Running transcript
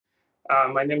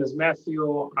My name is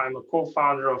Matthew. I'm a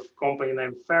co-founder of a company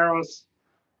named Faros,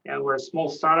 and we're a small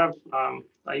startup.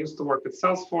 I used to work at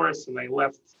Salesforce, and I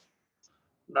left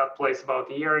that place about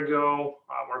a year ago.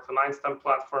 I worked on Einstein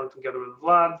platform together with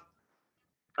Vlad,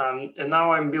 and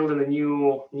now I'm building a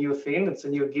new thing. It's a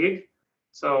new gig.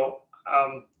 So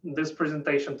this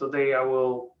presentation today, I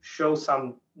will show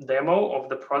some demo of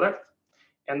the product.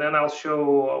 And then I'll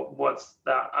show what's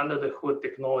the under the hood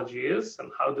technology is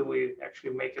and how do we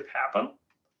actually make it happen.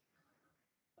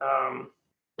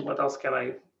 What else can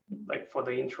I, like for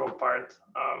the intro part?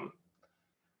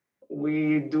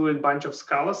 We do a bunch of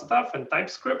Scala stuff and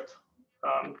TypeScript.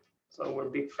 So we're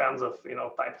big fans of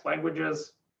typed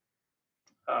languages.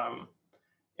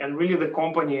 And really the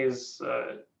company is,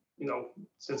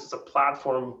 since it's a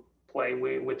platform play,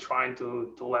 we're trying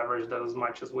to leverage that as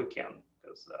much as we can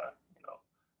because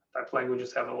typed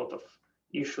languages have a lot of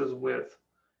issues with,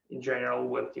 in general,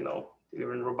 with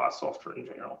delivering robust software in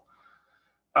general.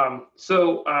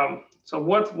 So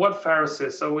what Faros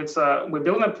is? So we're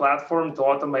building a platform to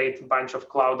automate a bunch of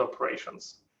cloud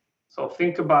operations. So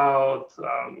think about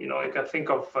you can think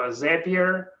of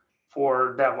Zapier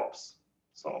for DevOps.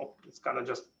 So it's kind of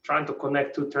just trying to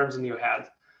connect two terms in your head.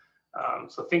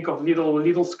 So think of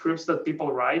little scripts that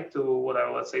people write to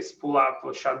whatever, let's say, spool up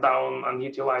or shut down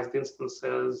unutilized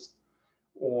instances,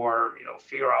 or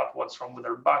figure out what's wrong with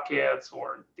their buckets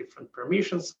or different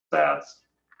permission sets.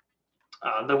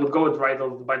 That would go and write a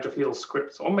bunch of little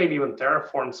scripts, or maybe even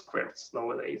Terraform scripts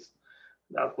nowadays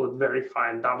that would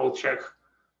verify and double check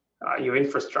your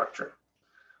infrastructure.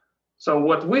 So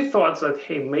what we thought is that,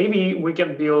 hey, maybe we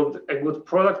can build a good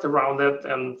product around it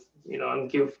and and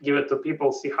give it to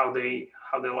people, see how they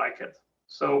like it.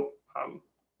 So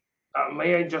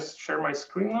may I just share my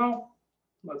screen now?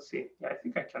 Let's see. Yeah, I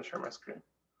think I can share my screen.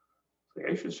 So yeah,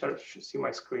 you should see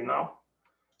my screen now.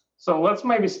 So let's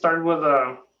maybe start with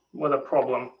a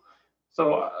problem.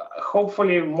 So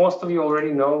hopefully most of you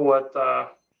already know what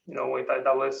what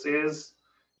AWS is,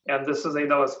 and this is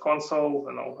AWS console.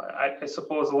 I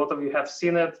suppose a lot of you have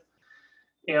seen it,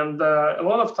 and a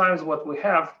lot of times what we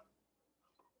have,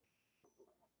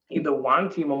 either one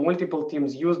team or multiple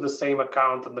teams use the same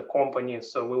account at the company.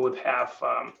 So we would have,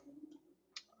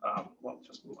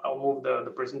 I'll move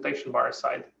the presentation bar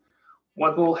aside.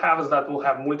 What we'll have is that we'll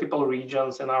have multiple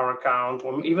regions in our account,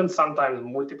 or even sometimes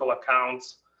multiple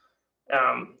accounts.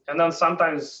 And then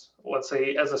sometimes, let's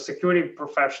say, as a security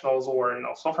professionals or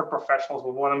software professionals,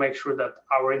 we want to make sure that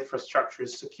our infrastructure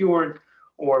is secured,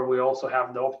 or we also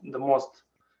have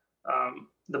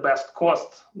the best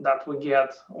cost that we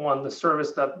get on the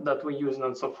service that we use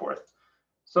and so forth.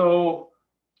 So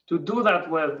to do that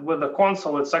with the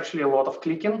console, it's actually a lot of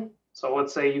clicking. So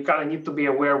let's say you kind of need to be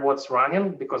aware of what's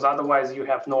running, because otherwise you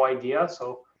have no idea.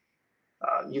 So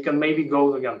you can maybe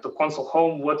go again to console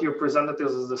home. What you're presented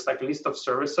is this like list of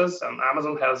services, and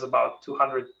Amazon has about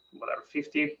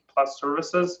 250 plus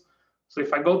services. So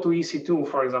if I go to EC2,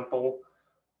 for example,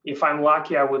 if I'm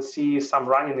lucky, I would see some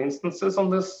running instances on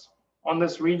this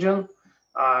region.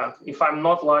 If I'm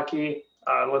not lucky,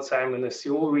 let's say I'm in the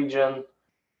Seoul region,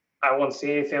 I won't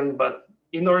see anything. But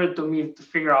in order to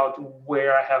figure out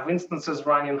where I have instances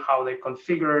running, how they're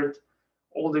configured,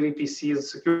 all the VPCs,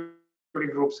 security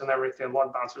groups and everything,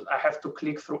 load balancers, I have to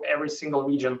click through every single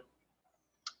region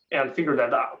and figure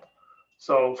that out.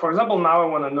 So for example, now I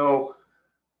want to know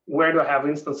where do I have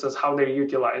instances, how they're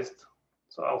utilized.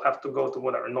 So I'll have to go to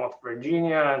whatever, North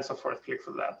Virginia and so forth, click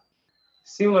for that.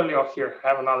 Similarly, here, I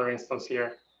have another instance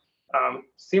here.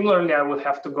 Similarly, I would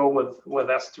have to go with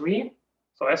S3.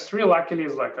 So S3 luckily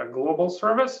is like a global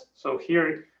service. So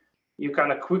here you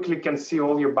kind of quickly can see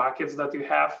all your buckets that you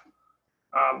have.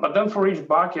 But then for each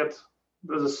bucket,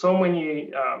 there's so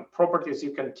many properties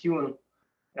you can tune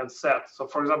and set. So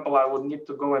for example, I would need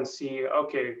to go and see,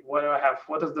 okay, what do I have?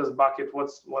 What is this bucket?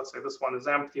 Let's say this one is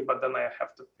empty, but then I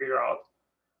have to figure out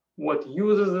what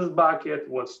uses this bucket,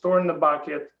 what's stored in the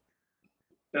bucket,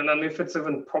 and then if it's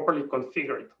even properly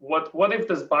configured. What if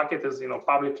this bucket is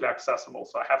publicly accessible?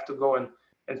 So I have to go and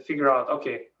figure out,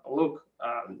 okay, look,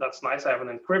 that's nice. I have an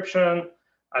encryption.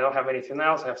 I don't have anything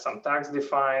else. I have some tags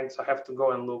defined. So I have to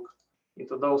go and look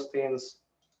into those things.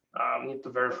 Need to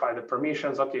verify the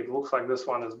permissions. Okay, it looks like this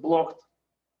one is blocked.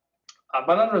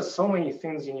 But then there's so many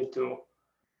things you need to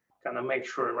kind of make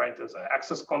sure, right? There's an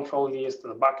access control list,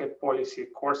 the bucket policy,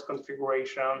 course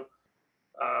configuration,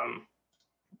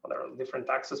 whatever, different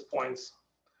access points.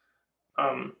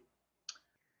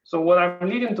 So what I'm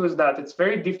leading to is that it's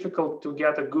very difficult to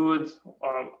get a good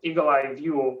eagle-eye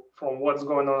view from what's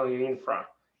going on in your infra.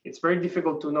 It's very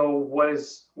difficult to know what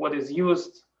is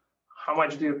used, how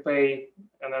much do you pay,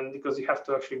 and then because you have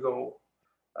to actually go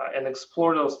and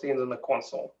explore those things in the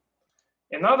console.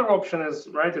 Another option is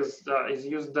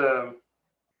use the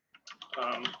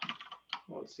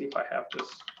let's see if I have this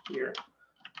here.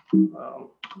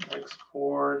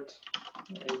 Export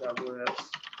AWS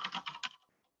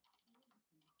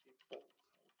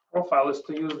profile is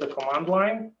to use the command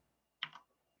line.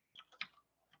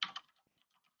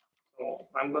 So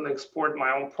I'm going to export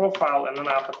my own profile, and then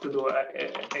I have to do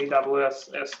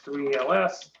AWS S3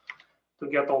 LS to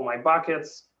get all my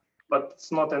buckets, but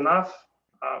it's not enough.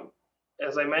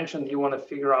 As I mentioned, you want to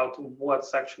figure out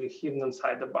what's actually hidden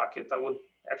inside the bucket. I would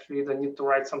actually either need to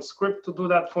write some script to do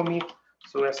that for me.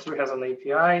 So S3 has an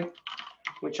API,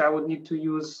 which I would need to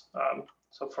use.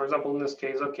 So for example, in this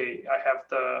case, okay, I have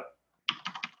the,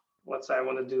 let's say I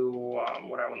want to do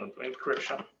what I want to do,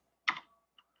 encryption.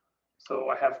 So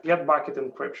I have get bucket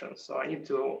encryption. So I need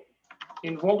to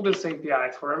invoke this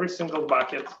API for every single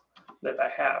bucket that I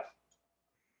have,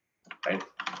 right?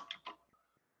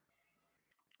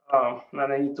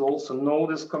 And I need to also know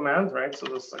this command, right? So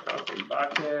this is like, okay,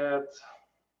 bucket,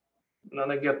 and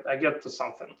then I get to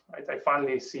something, right? I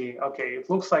finally see, okay, it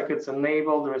looks like it's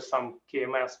enabled. There is some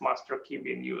KMS master key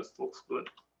being used. Looks good.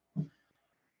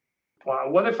 Well,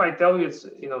 what if I tell you it's,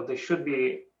 they should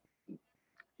be,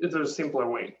 it's a simpler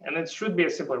way, and it should be a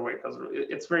simpler way because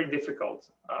it's very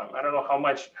difficult. I don't know how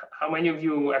many of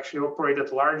you actually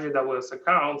operated large AWS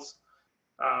accounts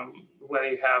where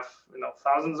you have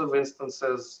thousands of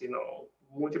instances,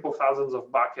 multiple thousands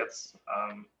of buckets,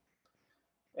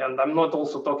 and I'm not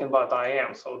also talking about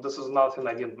IAM. So this is nothing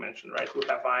I didn't mention, right? We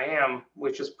have IAM,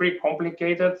 which is pretty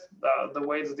complicated. The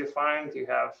way it's defined, you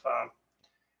have a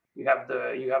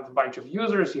bunch of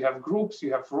users, you have groups,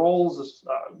 you have roles.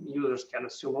 Users can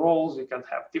assume roles. You can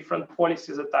have different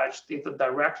policies attached either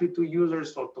directly to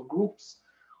users or to groups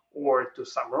or to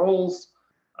some roles.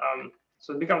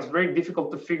 So it becomes very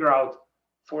difficult to figure out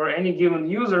for any given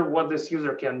user what this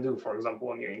user can do, for example,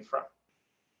 on your infra.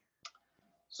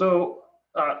 So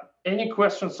any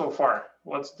questions so far?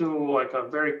 Let's do like a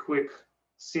very quick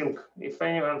sync. If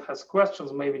anyone has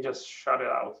questions, maybe just shout it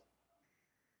out.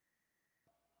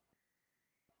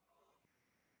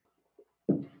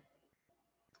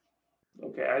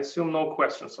 Okay, I assume no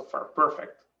questions so far.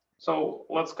 Perfect. So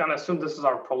let's kind of assume this is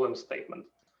our problem statement.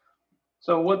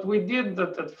 So what we did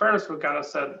at first, we kind of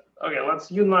said, okay,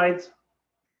 let's unite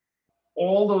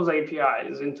all those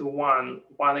APIs into one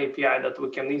API that we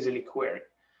can easily query.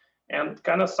 And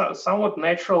kind of somewhat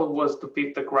natural was to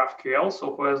pick the GraphQL.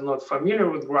 So who is not familiar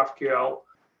with GraphQL,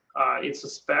 it's a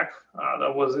spec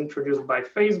that was introduced by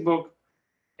Facebook.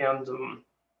 And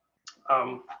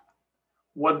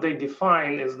what they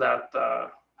define is that,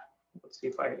 let's see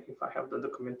if I have the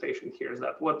documentation here, is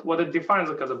that what it defines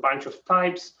as a bunch of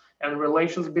types and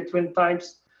relations between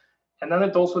types. And then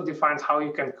it also defines how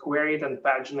you can query it and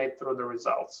paginate through the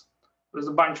results. There's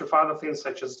a bunch of other things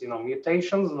such as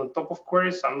mutations on the top of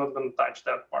queries. So I'm not going to touch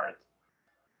that part.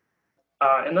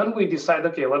 And then we decide,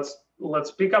 okay,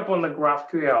 let's pick up on the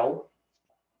GraphQL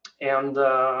and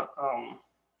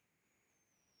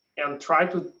try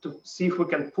to see if we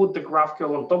can put the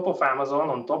GraphQL on top of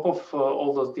Amazon, on top of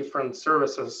all those different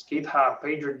services, GitHub,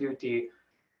 PagerDuty,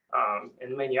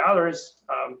 and many others,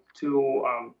 to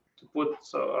put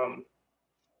a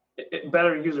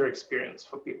better user experience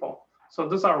for people. So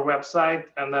this is our website,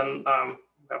 and then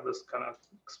we have this kind of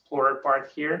Explorer part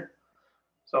here.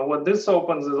 So what this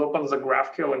opens is opens a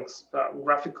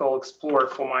graphical explorer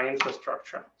for my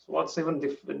infrastructure. So let's even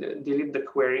delete the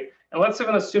query, and let's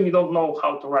even assume you don't know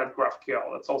how to write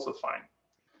GraphQL. That's also fine.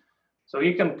 So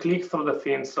you can click through the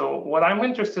things. So what I'm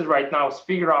interested right now is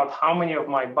figure out how many of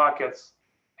my buckets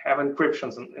have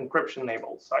encryption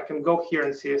enabled. So I can go here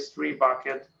and see S3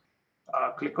 bucket,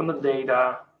 click on the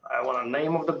data. I want a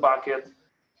name of the bucket,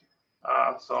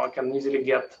 so I can easily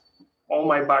get all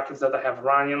my buckets that I have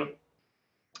running.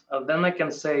 Then I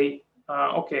can say,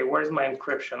 okay, where's my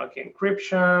encryption? Okay,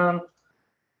 encryption.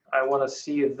 I want to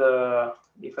see if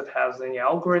it has any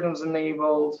algorithms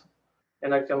enabled,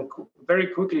 and I can very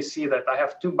quickly see that I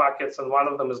have two buckets and one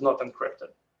of them is not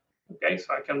encrypted. Okay,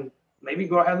 so I can maybe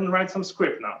go ahead and write some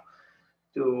script now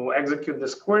to execute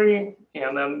this query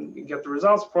and then get the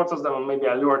results, process them, and maybe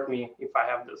alert me if I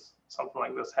have something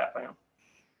like this happening.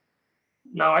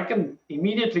 Now I can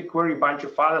immediately query a bunch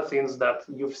of other things that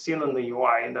you've seen in the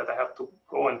UI and that I have to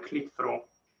go and click through,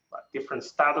 like different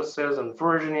statuses and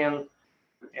versioning,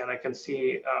 and I can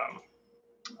see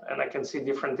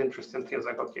different interesting things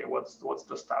like, okay, what's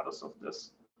the status of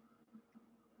this?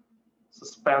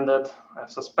 Suspended. I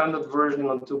have suspended versioning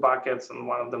on two buckets, and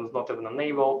one of them is not even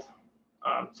enabled.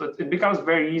 So it becomes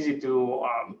very easy to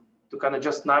kind of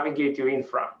just navigate your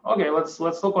infra. Okay, let's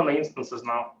look on the instances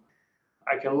now.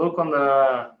 I can look on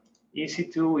the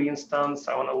EC2 instance.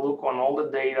 I want to look on all the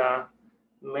data.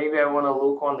 Maybe I want to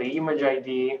look on the image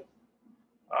ID.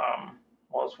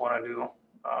 What else want to do?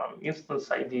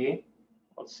 Instance ID.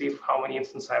 Let's see how many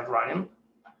instances I have running.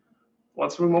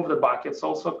 Let's remove the buckets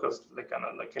also because they kind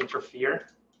of like interfere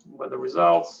with the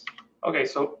results. Okay,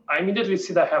 so I immediately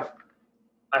see that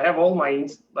I have all my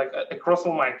across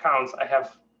all my accounts. I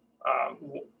have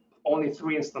only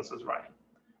 3 instances running.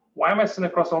 Why am I seeing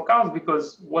across all accounts?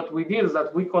 Because what we did is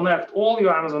that we connect all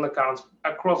your Amazon accounts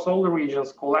across all the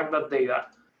regions, collect that data,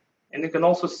 and you can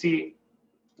also see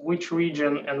which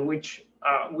region and which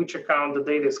account the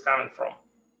data is coming from.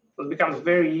 So it becomes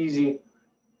very easy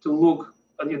to look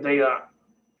at your data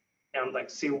and like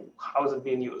see how is it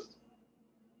being used.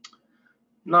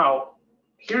 Now,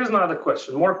 here's another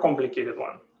question, more complicated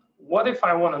one. What if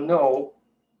I want to know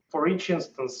for each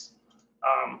instance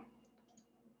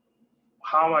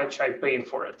how much I'm paying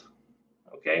for it?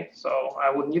 Okay, so I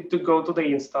would need to go to the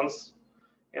instance,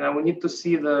 and I would need to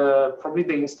see probably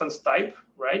the instance type,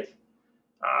 right?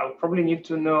 I'll probably need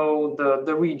to know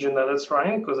the region that it's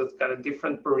running because it's kind of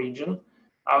different per region.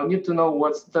 I'll need to know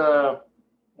what's the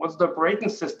operating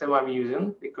system I'm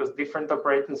using, because different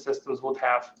operating systems would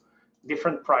have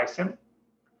different pricing.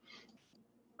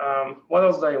 What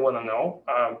else do I want to know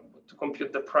to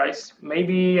compute the price?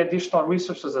 Maybe additional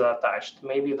resources that are attached,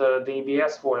 maybe the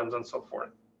EBS volumes and so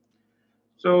forth.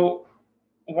 So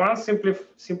one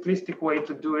simplistic way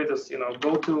to do it is,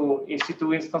 go to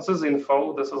EC2 instances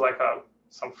info. This is like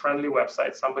some friendly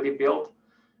website somebody built,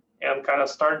 and kind of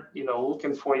start,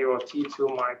 looking for your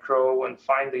T2 micro and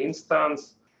find the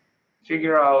instance,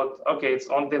 figure out, okay, it's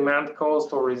on demand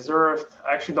cost or reserved.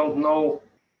 I actually don't know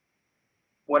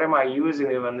what am I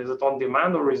using even, is it on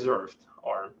demand or reserved,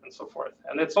 and so forth.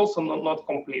 And it's also not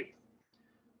complete.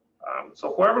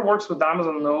 So whoever works with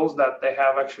Amazon knows that they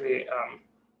have actually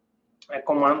a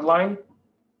command line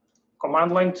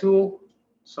tool.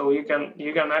 So you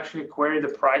can actually query the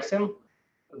pricing.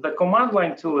 The command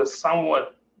line tool is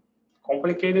somewhat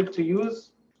complicated to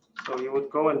use. So you would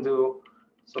go and do,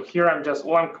 so here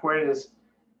all I'm querying is,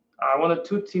 I want a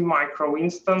 2T micro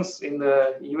instance in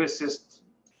the US East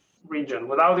region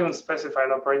without even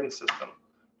specifying operating system.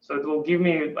 So it will give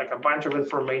me like a bunch of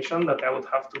information that I would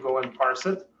have to go and parse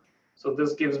it. So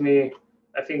this gives me,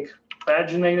 I think,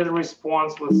 paginated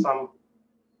response with some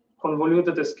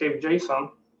convoluted escape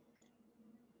JSON.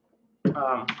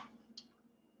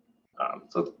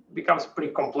 So it becomes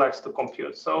pretty complex to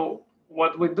compute. So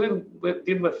what we did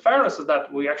with Faros is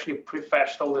that we actually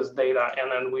pre-fetched all this data, and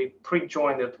then we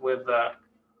pre-joined it with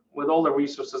all the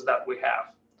resources that we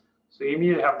have. So you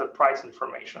immediately have the price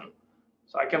information.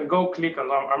 So I can go click on,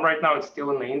 I'm right now, it's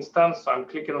still in the instance. So I'm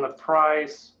clicking on the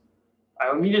price. I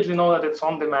immediately know that it's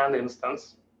on demand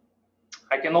instance.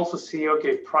 I can also see,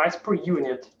 okay, price per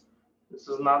unit. This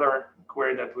is another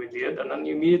query that we did. And then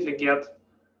you immediately get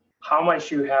how much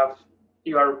you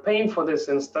are paying for this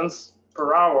instance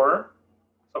per hour.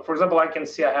 So for example, I can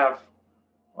see I have,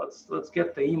 let's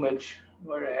get the image.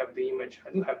 Where do I have the image?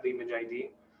 I do have the image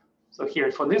ID. So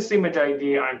here, for this image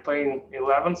ID, I'm paying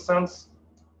 11 cents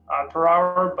per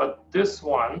hour, but this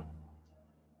one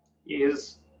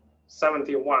is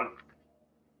 71.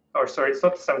 Or sorry, it's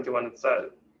not 71, it's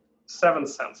 7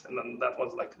 cents. And then that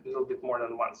one's like a little bit more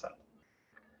than 1 cent.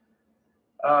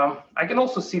 I can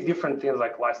also see different things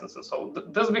like licenses. So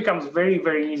this becomes very,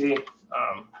 very easy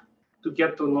to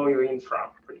get to know your infra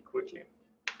pretty quickly.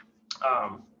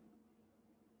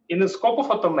 In the scope of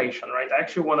automation, right, I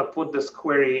actually want to put this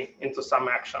query into some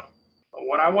action. So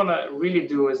what I want to really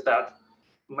do is that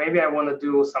maybe I want to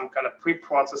do some kind of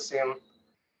pre-processing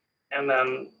and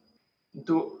then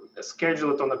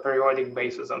schedule it on a periodic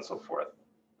basis and so forth.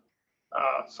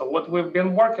 So what we've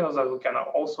been working on is that we can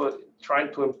also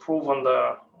trying to improve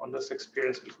on this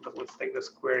experience. But let's take this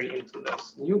query into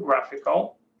this new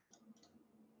graphical,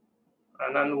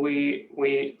 and then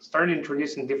we started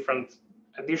introducing different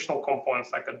additional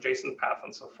components like a JSON path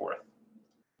and so forth.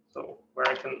 So where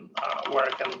I can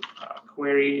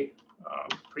query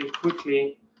pretty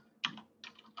quickly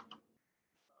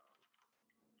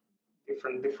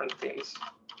different things,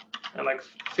 and like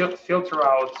filter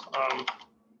out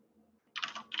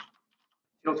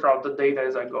the data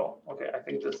as I go. Okay, I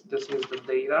think this is the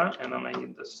data, and then I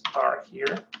need the star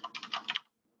here.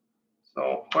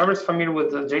 So whoever's familiar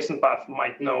with the JSON path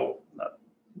might know that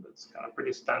that's kind of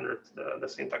pretty standard, the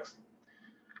syntax.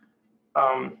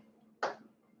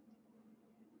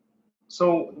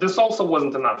 So this also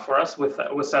wasn't enough for us. We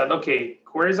said, okay,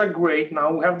 queries are great.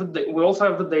 Now we also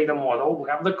have the data model. We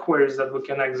have the queries that we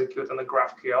can execute in the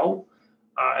GraphQL.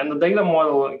 And the data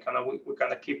model, we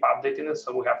kind of keep updating it.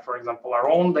 So we have, for example, our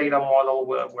own data model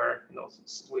where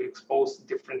we expose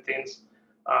different things.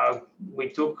 We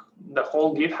took the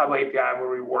whole GitHub API where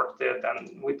we worked it,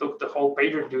 and we took the whole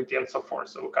PagerDuty and so forth.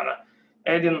 So we kind of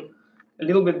add in a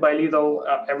little bit by little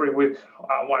every week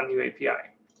one new API.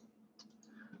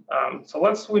 So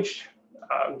let's switch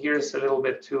gears a little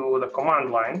bit to the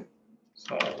command line.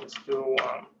 So let's do.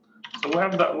 So we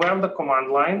have the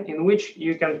command line in which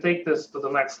you can take this to the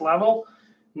next level.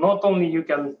 Not only you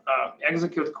can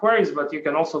execute queries, but you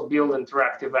can also build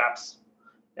interactive apps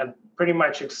and pretty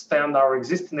much extend our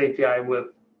existing API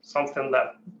with something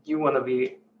that you want to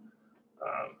be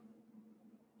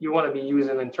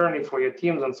using internally for your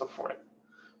teams and so forth.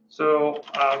 So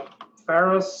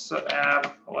Faros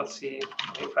app. Let's see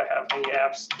if I have any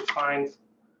apps defined.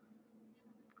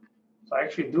 So I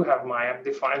actually do have my app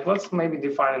defined. Let's maybe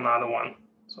define another one.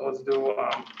 So let's do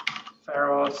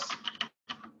Faros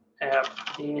app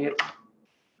init.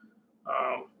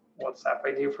 What's app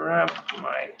ID for app?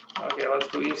 Okay, let's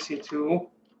do EC2.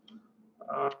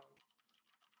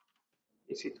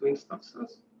 EC2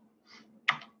 instances.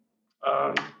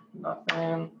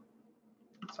 Nothing.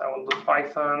 So I will do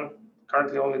Python.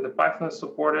 Currently only the Python is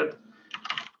supported.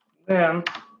 Then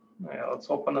let's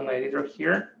open an editor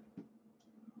here.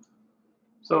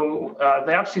 So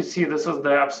the apps you see, this is the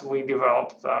apps we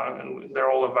developed, and they're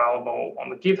all available on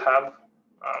the GitHub.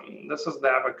 This is the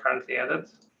app I currently added.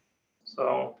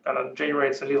 So kind of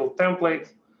generates a little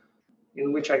template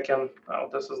in which I can,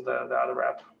 this is the other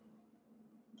app.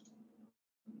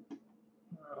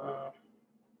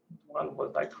 One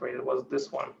what I created was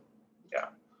this one. Yeah.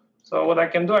 So what I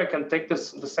can do, I can take the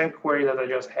same query that I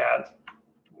just had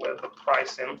with the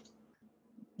pricing,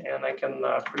 and I can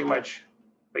pretty much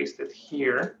paste it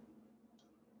here.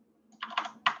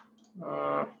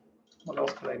 What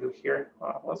else can I do here?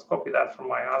 Let's copy that from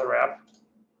my other app.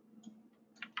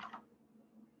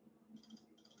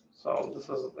 So this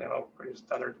is pretty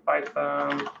standard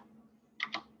Python,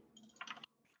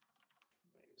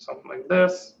 something like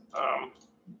this.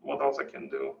 What else I can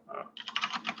do?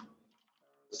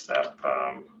 Step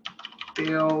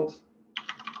build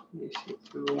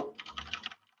EC2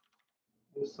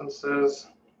 instances.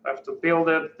 I have to build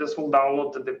it. This will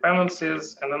download the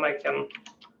dependencies, and then I can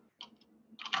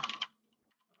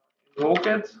invoke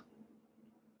it.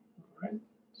 All right.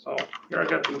 So here I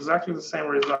get exactly the same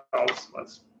results.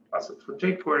 Let's pass it through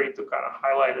jQuery to kind of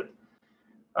highlight it.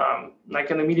 And I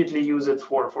can immediately use it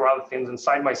for other things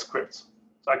inside my scripts.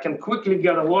 So I can quickly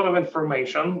get a lot of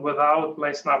information without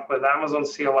messing up with Amazon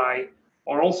CLI,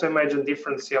 or also imagine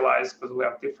different CLIs because we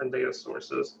have different data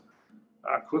sources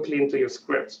quickly into your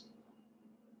scripts.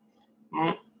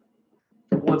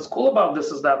 What's cool about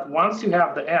this is that once you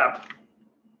have the app,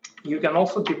 you can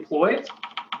also deploy it,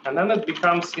 and then it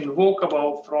becomes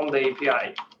invocable from the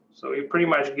API. So you pretty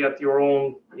much get your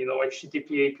own,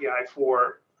 HTTP API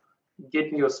for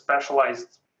getting your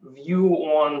specialized view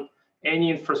on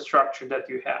any infrastructure that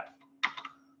you have.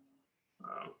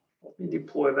 Let me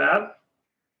deploy that,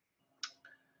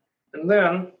 and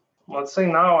then let's say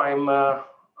now I'm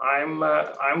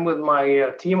with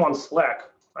my team on Slack.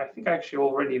 I think I actually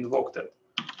already invoked it.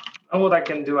 Now what I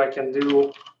can do, I can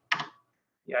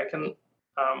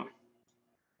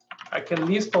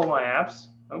list all my apps.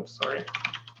 Oops, sorry.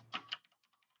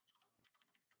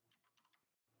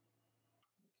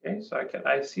 Okay, so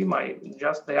I see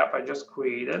the app I just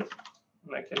created,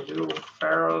 and I can do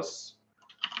Faros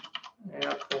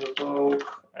app invoke,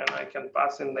 and I can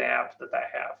pass in the app that I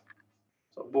have.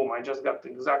 So boom, I just got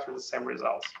exactly the same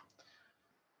results.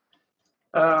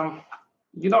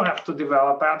 You don't have to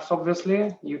develop apps,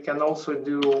 obviously. You can also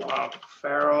do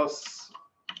Faros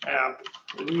app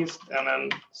list and then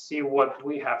see what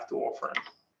we have to offer.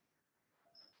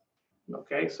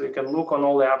 Okay, so you can look on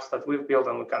all the apps that we've built,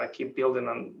 and we kind of keep building.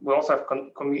 And we also have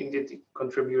community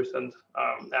contributed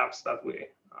apps that we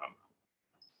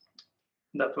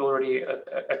already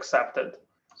accepted.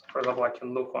 So for example, I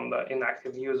can look on the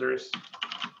inactive users,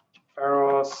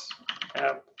 Faros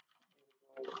app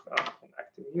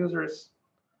inactive users.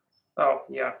 Oh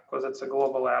yeah, because it's a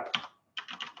global app.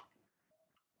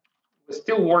 We're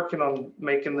still working on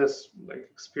making this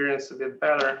experience a bit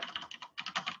better.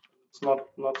 It's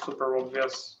not super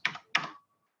obvious.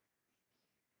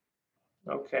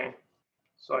 Okay,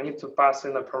 so I need to pass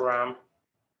in a param.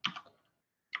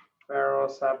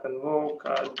 Faros app invoke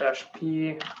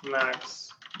 -p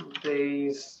max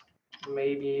days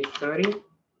maybe 30.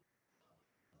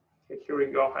 Okay, here we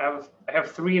go. I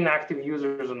have 3 inactive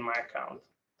users on my account.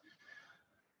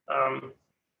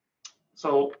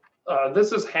 So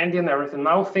this is handy and everything.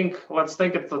 Now let's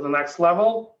take it to the next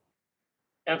level.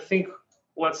 and think,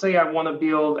 let's say I want to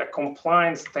build a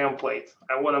compliance template.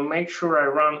 I want to make sure I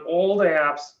run all the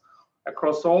apps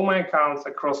across all my accounts,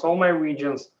 across all my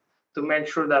regions, to make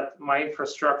sure that my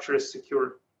infrastructure is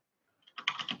secure.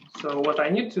 So what I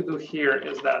need to do here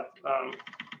is that,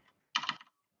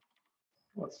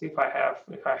 let's see if I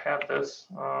have this.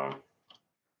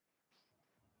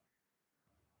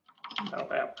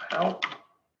 Help.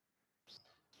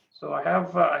 So I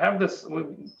have this. We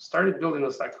started building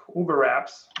this like Uber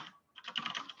apps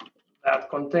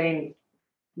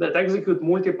that execute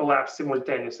multiple apps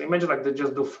simultaneously. Imagine like they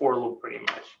just do for loop pretty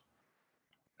much.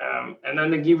 And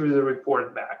then they give you the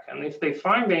report back. And if they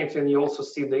find anything, you also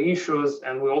see the issues,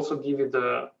 and we also give you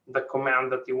the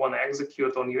command that you want to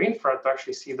execute on your infra to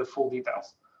actually see the full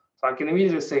details. So I can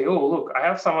immediately say, oh, look, I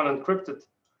have some unencrypted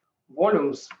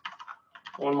volumes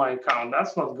on my account.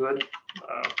 That's not good.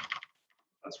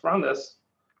 Let's run this.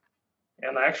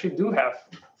 And I actually do have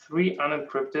 3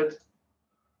 unencrypted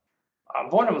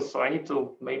volumes, so I need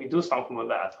to maybe do something with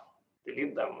that,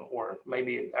 delete them, or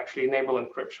maybe actually enable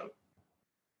encryption.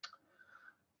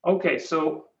 Okay,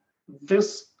 so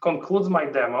this concludes my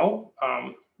demo.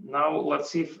 Now let's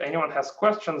see if anyone has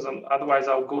questions, and otherwise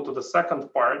I'll go to the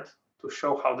second part to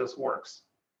show how this works.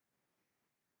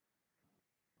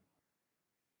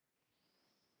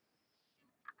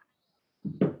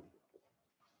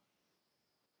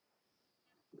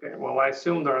 Okay, well, I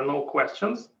assume there are no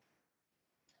questions.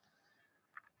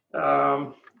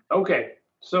 Okay,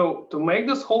 so to make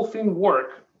this whole thing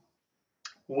work,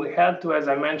 we had to, as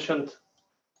I mentioned,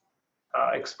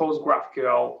 expose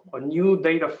GraphQL, a new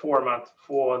data format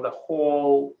for the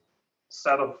whole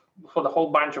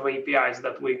bunch of APIs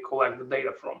that we collect the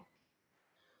data from.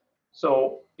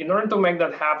 So in order to make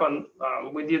that happen,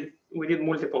 we did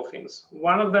multiple things.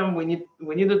 One of them, we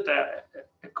needed a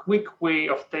quick way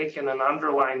of taking an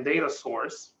underlying data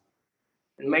source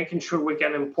and making sure we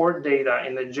can import data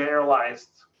in a generalized,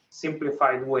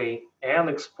 simplified way and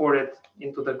export it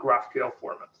into the GraphQL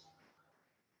format.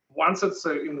 Once it's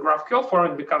in GraphQL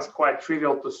format, it becomes quite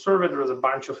trivial to serve it. There's a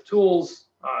bunch of tools.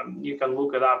 You can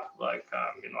look it up, like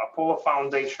Apollo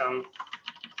Foundation.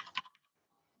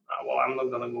 Well, I'm not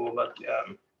going to go, but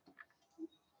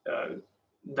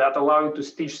that allow you to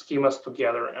stitch schemas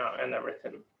together and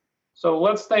everything. So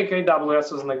let's take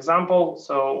AWS as an example.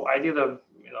 So I did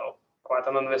quite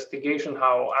an investigation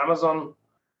how Amazon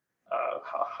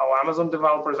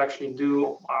developers actually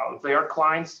do their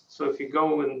clients. So if you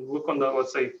go and look on the,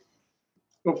 let's say,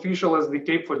 official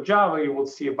SDK for Java, you will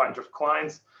see a bunch of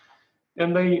clients,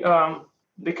 and they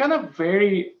kind of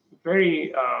very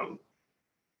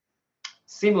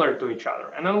similar to each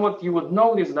other. And then what you would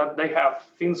notice is that they have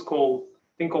thing called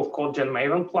CodeGen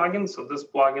Maven plugin. So this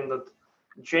plugin that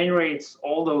generates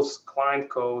all those client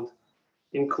code,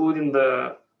 including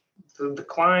the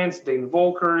clients, the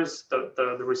invokers,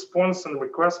 the response and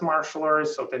request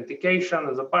marshalers, authentication.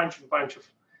 There's a bunch of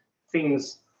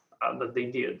things that they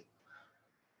did.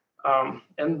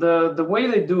 And the way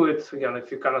they do it, again,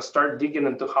 if you kind of start digging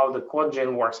into how the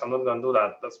CodeGen works, I'm not going to do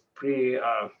that. That's pretty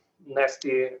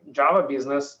nasty Java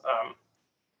business.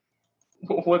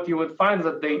 What you would find is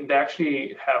that they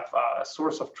actually have a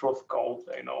source of truth called,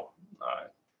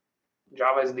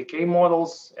 Java SDK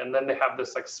models, and then they have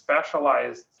this like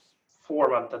specialized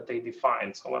format that they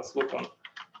define. So let's look on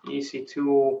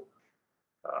EC2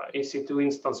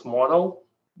 instance model.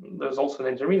 There's also an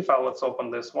intermediate file. Let's open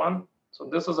this one. So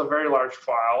this is a very large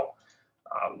file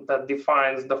that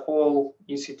defines the whole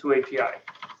EC2 API,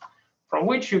 from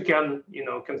which you can,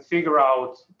 can figure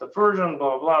out the version,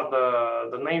 blah, blah, blah,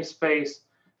 the namespace,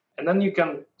 and then you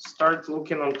can start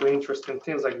looking into interesting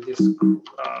things like this,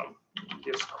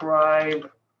 describe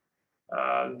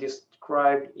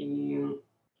in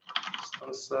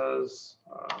instances,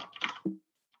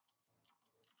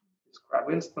 describe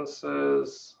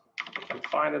instances. I can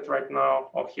find it right now.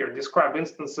 Oh, here, describe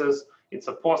instances. It's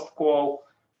a post call.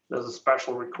 There's a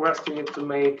special request you need to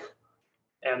make,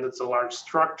 and it's a large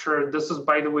structure. This is,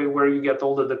 by the way, where you get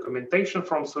all the documentation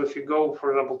from. So if you go,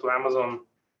 for example, to Amazon,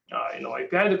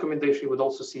 API documentation, you would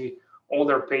also see all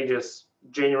their pages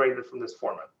generated from this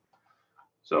format.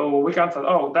 So we can say,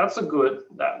 oh, that's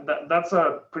that's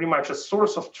a pretty much a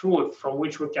source of truth from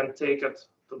which we can take it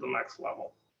to the next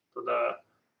level, to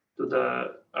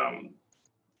the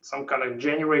some kind of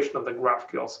generation of the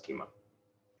GraphQL schema.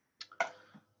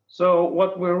 So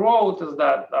what we wrote is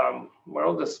that we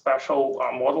wrote this special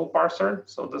model parser.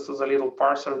 So this is a little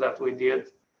parser that we did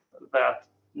that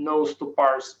knows to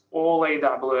parse all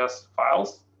AWS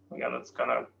files. Again, it's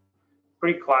kind of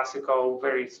pretty classical,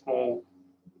 very small,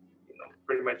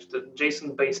 pretty much the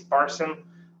JSON-based parsing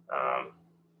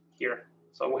here.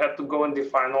 So we had to go and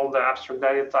define all the abstract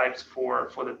data types for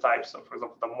the types of, for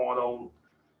example, the model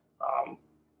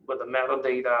with the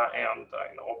metadata and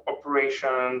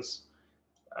operations,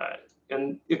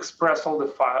 and express all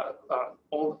the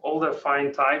all the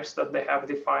fine types that they have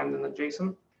defined in the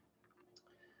JSON.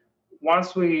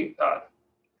 Once we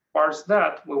parse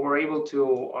that, we were able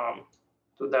to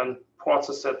then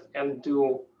process it and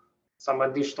do some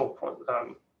additional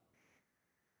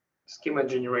schema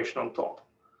generation on top.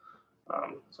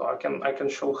 So I can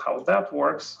show how that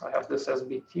works. I have this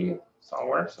SBT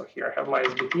somewhere. So here I have my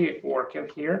SBT working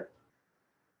here,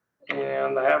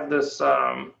 and I have this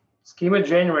schema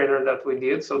generator that we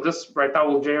did. So this right now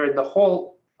will generate the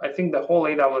whole, I think the whole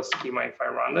AWS schema if I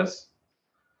run this.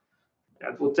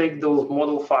 And we'll take those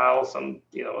model files and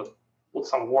put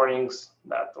some warnings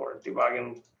that or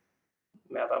debugging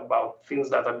meta about things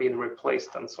that are being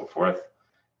replaced and so forth,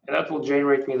 and that will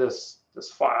generate me this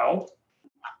file,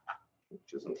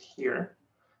 which isn't here,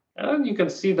 and then you can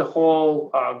see the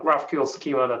whole GraphQL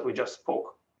schema that we just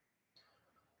spoke.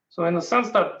 So in the sense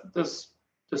that this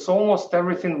almost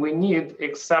everything we need,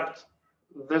 except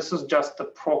this is just the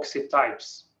proxy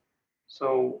types.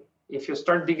 So if you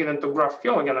start digging into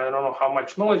GraphQL, again, I don't know how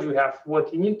much knowledge you have,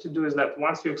 what you need to do is that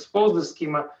once you expose the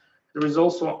schema, there is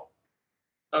also,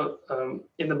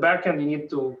 in the backend, you need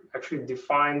to actually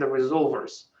define the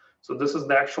resolvers. So this is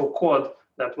the actual code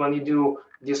that when you do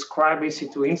describe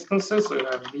EC2 instances, so you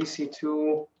have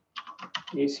EC2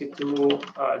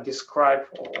 describe,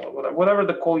 or whatever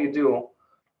the call you do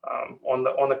on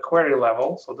the query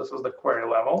level. So this is the query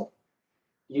level.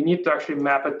 You need to actually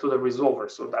map it to the resolver.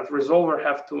 So that resolver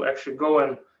have to actually go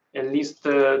and list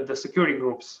the security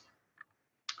groups.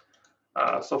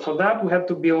 So for that, we had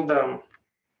to build an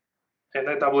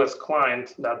AWS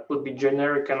client that would be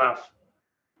generic enough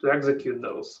to execute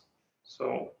those.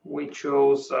 So we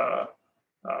chose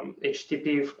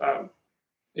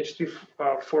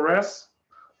HTTP4S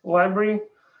library.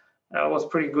 It was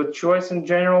pretty good choice in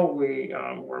general. We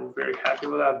were very happy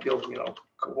with that. Built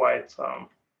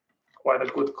quite a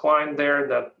good client there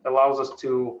that allows us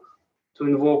to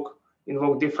invoke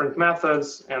different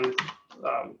methods, and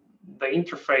the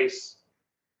interface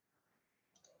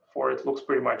for it looks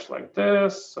pretty much like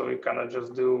this. So you kind of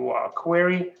just do a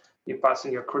query, you pass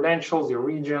in your credentials, your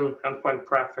region, endpoint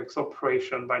prefix,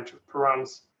 operation, bunch of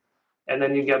params, and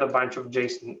then you get a bunch of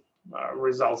JSON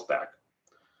results back.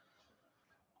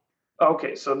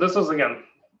 Okay, so this is again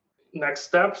next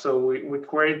step. So we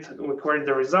queried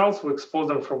the results, we exposed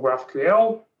them for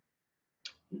GraphQL.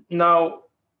 Now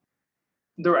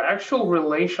there are actual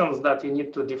relations that you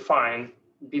need to define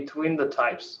between the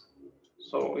types.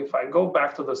 So if I go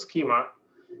back to the schema,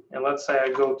 and let's say I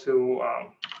go to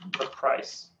the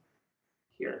price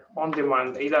here, on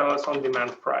demand, AWS on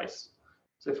demand price.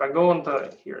 So if I go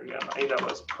into here again,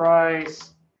 AWS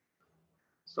price,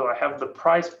 so I have the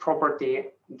price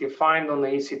property defined on the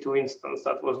EC2 instance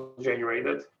that was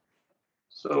generated.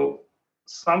 So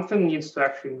something needs to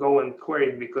actually go and query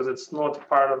it because it's not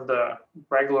part of the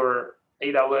regular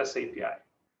AWS API.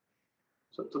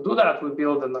 So to do that, we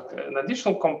build an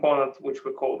additional component, which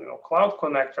we call Cloud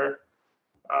Connector.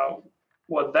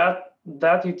 What that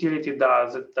utility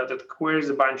does is that it queries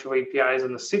a bunch of APIs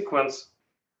in a sequence,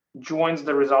 joins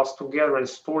the results together, and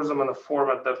stores them in a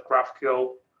format that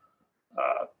GraphQL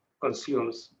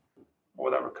consumes, or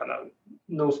whatever, kind of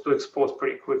knows to expose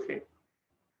pretty quickly.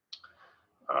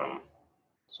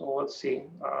 So let's see.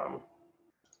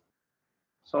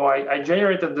 So I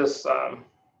generated this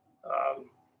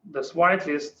this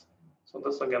whitelist. So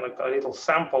this again a little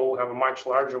sample. We have a much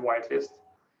larger whitelist,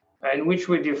 in which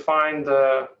we define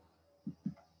the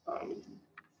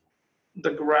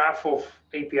graph of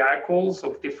API calls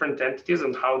of different entities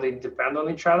and how they depend on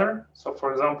each other. So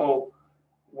for example,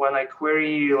 when I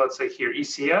query, let's say here,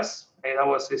 ECS,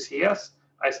 AWS ECS,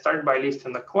 I start by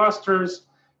listing the clusters.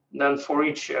 Then for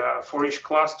each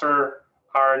cluster,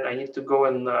 I need to go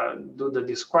and do the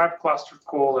describe cluster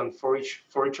call, and for each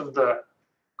of the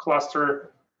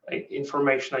cluster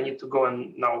information, I need to go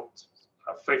and now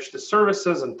fetch the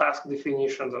services and task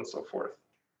definitions and so forth.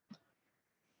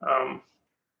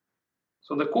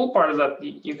 So the cool part is that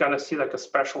you kind of see like a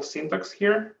special syntax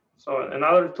here. So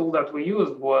another tool that we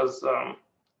used was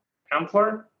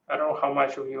Ampler. I don't know how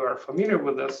much of you are familiar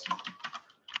with this.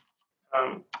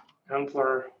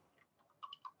 Ampler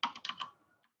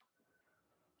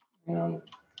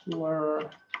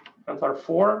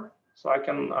 4. So I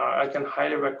can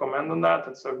highly recommend on that.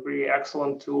 It's a really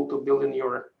excellent tool to build in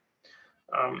your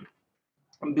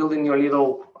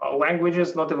little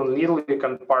languages. Not even little, you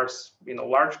can parse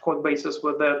large code bases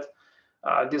with it.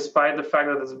 Despite the fact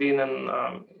that it's been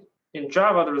in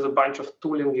Java, there is a bunch of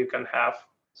tooling you can have.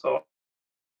 So I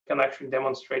can actually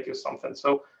demonstrate you something.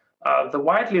 So the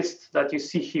whitelist that you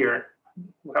see here,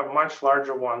 we have a much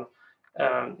larger one,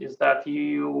 is that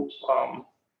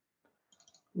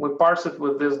we parse it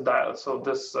with this dial, so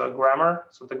this grammar.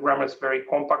 So the grammar is very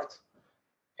compact.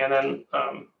 And then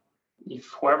if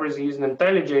whoever is using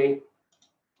IntelliJ,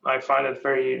 I find it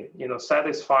very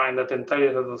satisfying that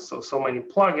IntelliJ has so many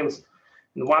plugins.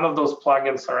 And one of those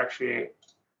plugins actually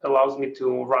allows me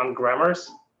to run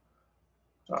grammars.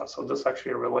 So this is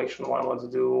actually a relation one. Let's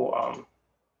do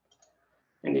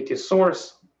entity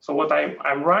source. So what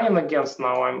I'm running against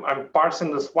now, I'm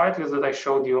parsing this whitelist that I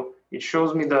showed you. It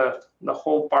shows me the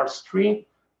whole parse tree,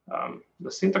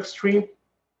 the syntax tree,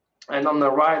 and on the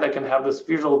right I can have this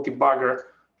visual debugger.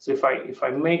 So if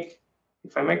I make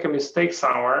a mistake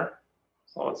somewhere,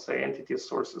 so let's say entity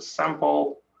source is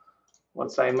sample.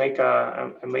 Let's say I make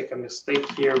a mistake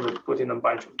here with putting a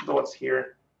bunch of dots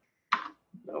here.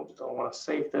 Nope, don't want to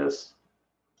save this.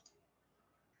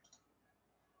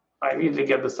 I immediately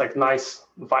get this like nice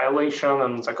violation,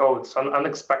 and it's like, oh, it's an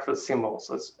unexpected symbol.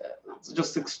 So it's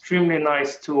just extremely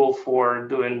nice tool for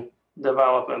doing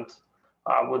development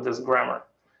with this grammar.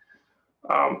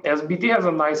 SBT has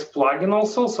a nice plugin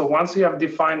also. So once you have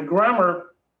defined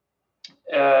grammar,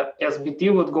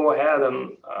 SBT would go ahead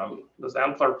and there's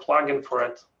Antler plugin for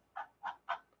it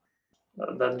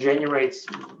that generates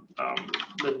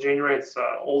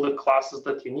all the classes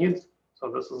that you need.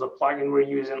 So this is a plugin we're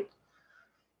using.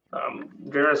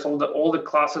 There's all the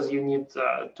classes you need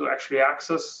to actually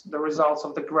access the results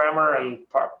of the grammar and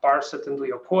parse it into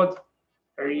your code.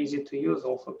 Very easy to use,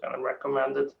 also kind of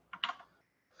recommended.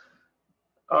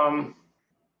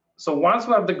 So once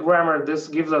we have the grammar, this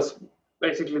gives us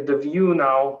basically the view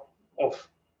now of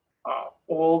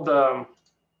all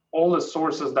the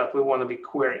sources that we want to be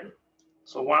querying.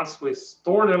 So once we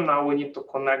store them, now we need to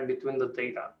connect between the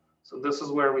data. So this is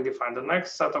where we define the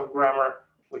next set of grammar,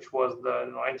 which was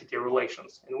the entity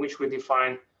relations, in which we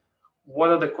define what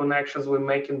are the connections we're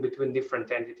making between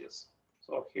different entities.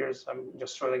 So I'm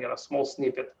just showing again a small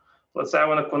snippet. Let's say I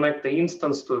want to connect the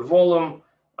instance to a volume,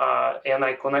 and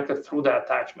I connect it through the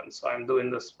attachment. So I'm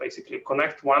doing this basically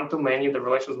connect one-to-many, the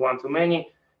relations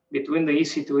one-to-many between the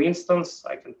EC2 instance.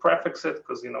 I can prefix it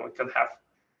because we can have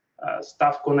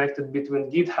stuff connected between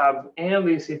GitHub and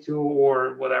EC2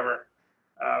 or whatever,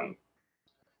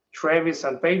 Travis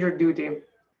and PagerDuty.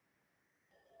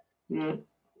 And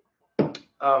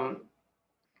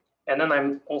then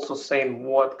I'm also saying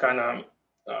what kind of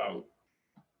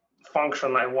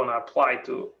function I want to apply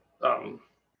to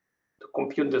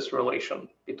compute this relation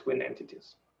between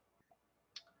entities.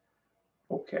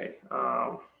 Okay.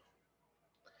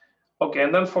 Okay,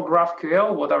 and then for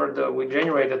GraphQL, whatever we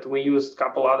generated, we used a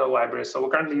couple other libraries. So we're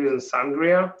currently using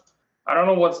Sangria. I don't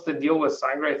know what's the deal with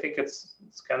Sangria. I think it's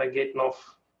kind of getting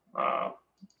off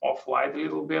light a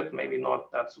little bit, maybe not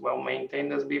as well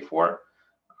maintained as before,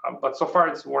 but so far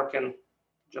it's working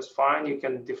just fine. You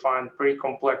can define pretty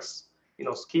complex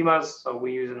schemas. So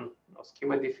we're using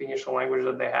schema definition language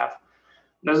that they have.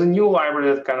 There's a new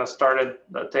library that kind of started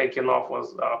taking off,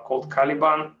 was called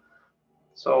Caliban.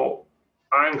 So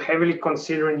I'm heavily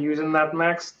considering using that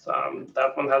next.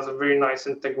 That one has a very nice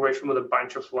integration with a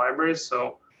bunch of libraries.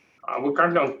 So we're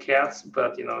currently on Cats,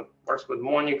 but it works with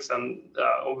Monix and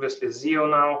obviously Zio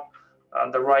now,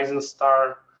 the rising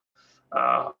star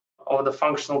of the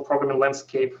functional programming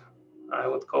landscape, I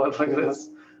would call it like this.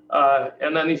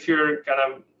 And then if you're kind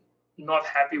of not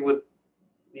happy with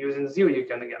using Zio, you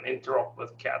can again interop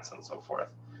with Cats and so forth.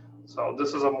 So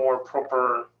this is a more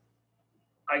proper,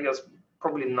 I guess,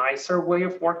 probably nicer way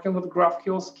of working with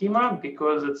GraphQL schema,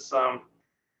 because it's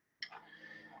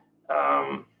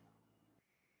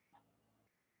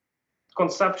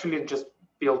conceptually just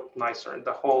built nicer.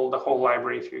 The whole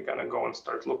library, if you're gonna go and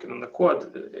start looking in the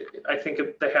code, I think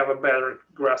they have a better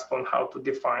grasp on how to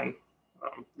define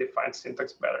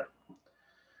syntax better.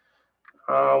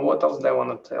 What else do I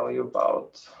want to tell you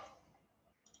about?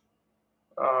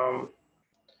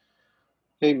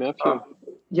 Hey, Matthew.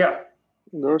 Yeah.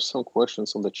 There are some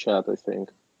questions on the chat, I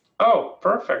think. Oh,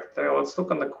 perfect. Let's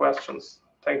look on the questions.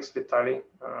 Thanks, Vitaly.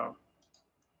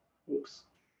 Oops.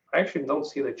 I actually don't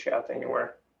see the chat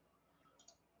anywhere.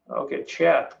 Okay,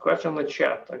 chat. Question in the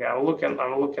chat. Okay, I'm looking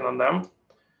on them.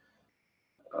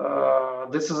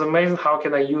 This is amazing. How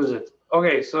can I use it?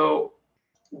 Okay, so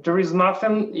there is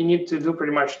nothing you need to do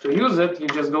pretty much to use it. You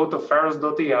just go to Faros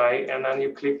AI and then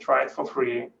you click try it for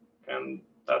free, and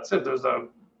that's it. There's a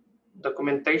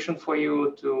documentation for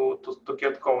you to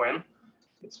get going.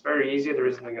 It's very easy. There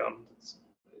isn't again.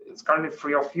 It's currently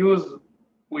free of use.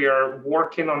 We are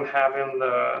working on having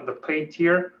the paid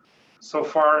tier. so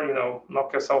far,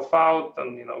 knock yourself out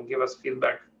and, give us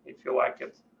feedback if you like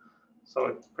it. So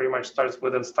it pretty much starts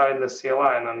with installing the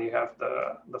CLI, and then you have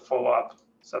the follow-up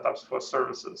setups for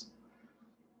services.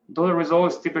 Do the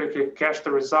results typically cache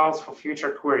the results for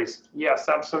future queries? Yes,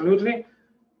 absolutely.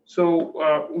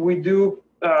 So we do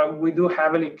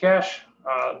heavily cache.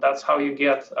 That's how you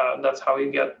get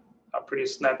pretty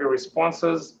snappy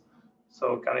responses.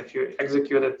 So kind of if you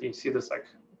execute it, you see this like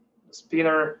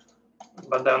spinner,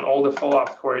 but then all the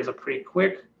follow-up queries are pretty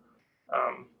quick.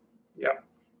 Yeah.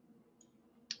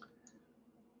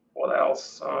 What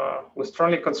else? We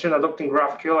strongly consider adopting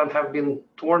GraphQL and have been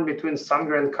torn between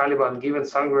Sangre and Caliban, given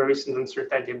Sangre recent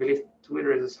uncertainty. I believe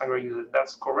Twitter is a Sangre user.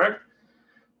 That's correct.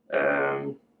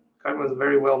 Caliban is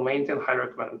very well maintained, highly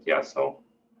recommended. Yeah, so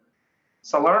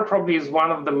Solar probably is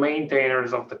one of the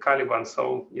maintainers of the Caliban.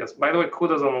 So yes, by the way,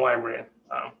 kudos on the library.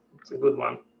 It's a good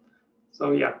one.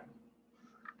 So yeah,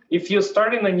 if you're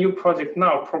starting a new project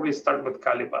now, probably start with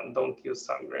Caliban. Don't use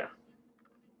Sangre.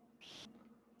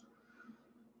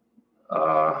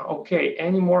 Okay,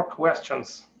 any more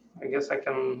questions? I guess I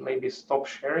can maybe stop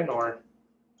sharing or.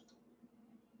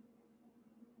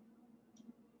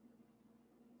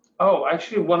 Oh, I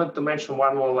actually wanted to mention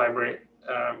one more library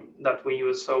that we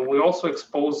use. So we also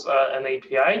expose an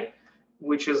API,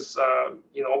 which is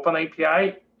Open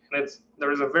API, and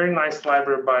there is a very nice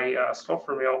library by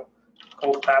Software Mill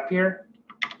called Tapier.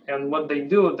 And what they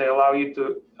do, they allow you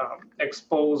to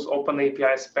expose Open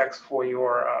API specs for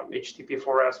your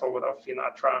HTTP4S or without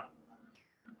Finatra.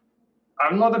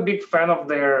 I'm not a big fan of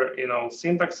their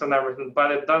syntax and everything,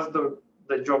 but it does the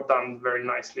job done very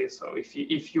nicely. So if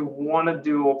you want to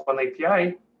do Open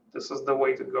API, this is the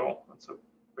way to go. It's a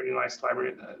pretty nice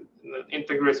library that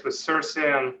integrates with Circe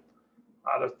and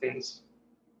other things.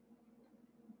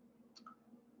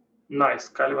 Nice.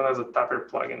 Caliban has a Tapier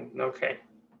plugin. Okay.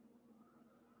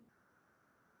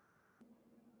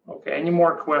 Okay. Any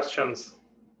more questions?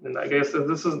 And I guess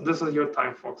this is your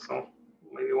time, folks. So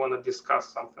maybe you want to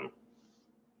discuss something.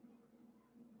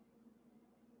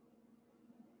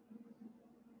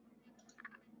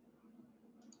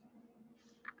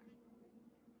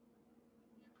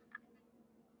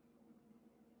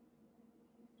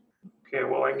 Okay,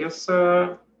 well, I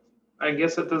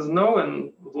guess it is no.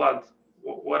 And Vlad,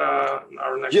 what are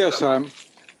our next steps?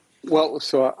 Well,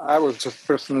 so I was just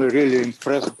personally really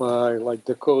impressed by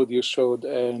the code you showed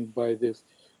and by this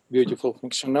beautiful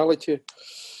functionality.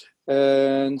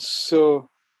 And so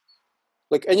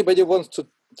anybody wants to,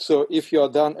 so if you are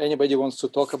done, anybody wants to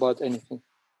talk about anything?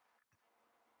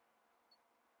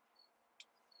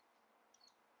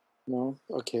 No?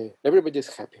 Okay,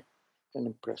 everybody's happy and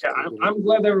impressed. Yeah, I'm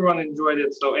glad everyone enjoyed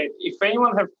it. So if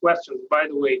anyone has questions, by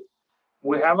the way,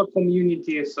 we have a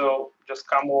community, so just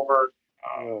come over,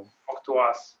 talk to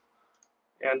us,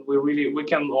 and we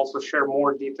can also share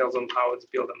more details on how it's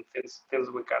built and things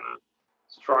we kind of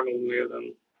struggle with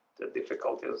and the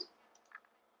difficulties.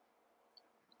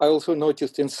 I also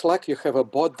noticed in Slack you have a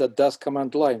bot that does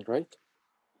command line, right?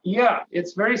 Yeah,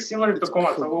 it's very similar to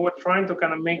command. So we were trying to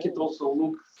kind of make it also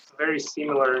look very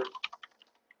similar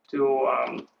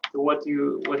to what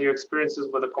your experience is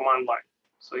with the command line.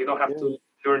 So you don't have to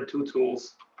learn two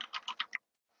tools.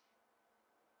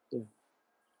 Yeah,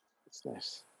 it's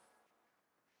nice.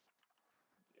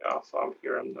 Yeah, so I'm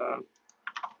here and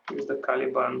here's the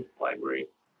Caliban library.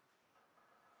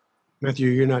 Matthew,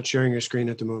 you're not sharing your screen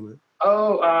at the moment.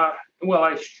 Oh, well,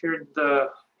 I shared let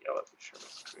me share my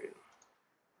screen.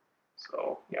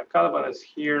 So yeah, Caliban is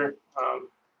here. I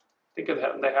think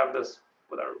they have this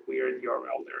whatever weird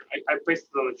URL there. I pasted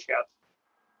it on the chat.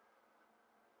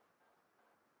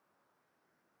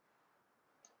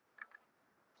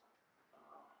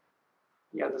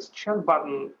 Yeah, this chat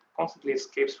button constantly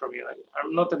escapes from me.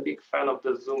 I'm not a big fan of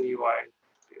the Zoom UI,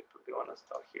 to be honest.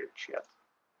 I'll hear chat.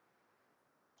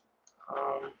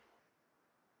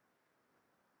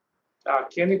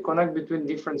 Can you connect between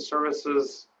different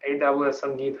services, AWS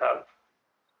and GitHub?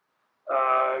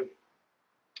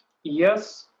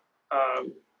 Yes.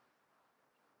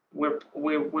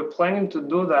 We're planning to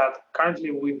do that.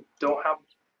 Currently, we don't have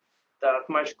that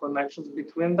much connections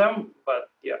between them,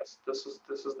 but yes, this is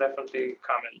definitely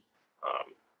coming.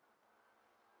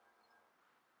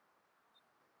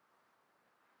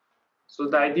 So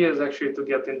the idea is actually to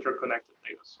get interconnected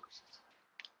data sources.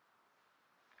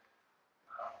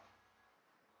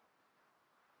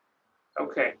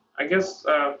 Okay, I guess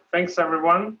thanks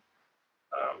everyone.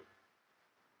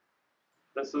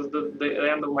 This is the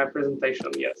end of my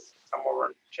presentation. Yes, come over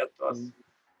and chat to us.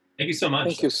 Thank you so much.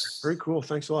 Thank you. Very cool.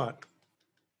 Thanks a lot.